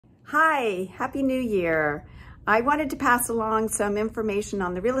Hi, Happy New Year. I wanted to pass along some information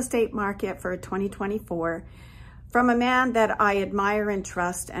on the real estate market for 2024 from a man that I admire and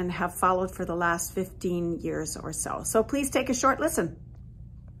trust and have followed for the last 15 years or so. So please take a short listen.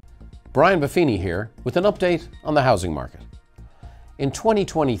 Brian Buffini here with an update on the housing market. In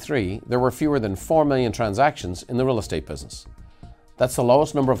 2023, there were fewer than 4 million transactions in the real estate business. That's the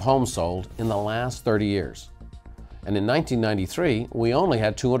lowest number of homes sold in the last 30 years. And in 1993, we only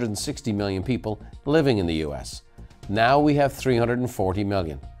had 260 million people living in the US. Now we have 340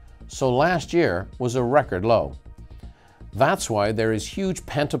 million. So last year was a record low. That's why there is huge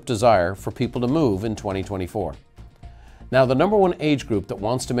pent-up desire for people to move in 2024. Now, the number one age group that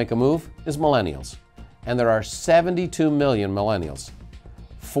wants to make a move is millennials. And there are 72 million millennials.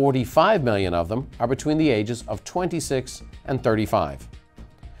 45 million of them are between the ages of 26 and 35.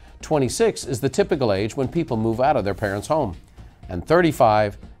 26 is the typical age when people move out of their parents' home, and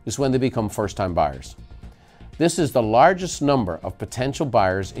 35 is when they become first-time buyers. This is the largest number of potential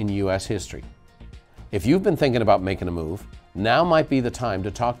buyers in US history. If you've been thinking about making a move, now might be the time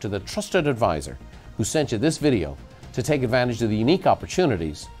to talk to the trusted advisor who sent you this video to take advantage of the unique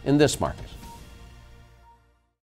opportunities in this market.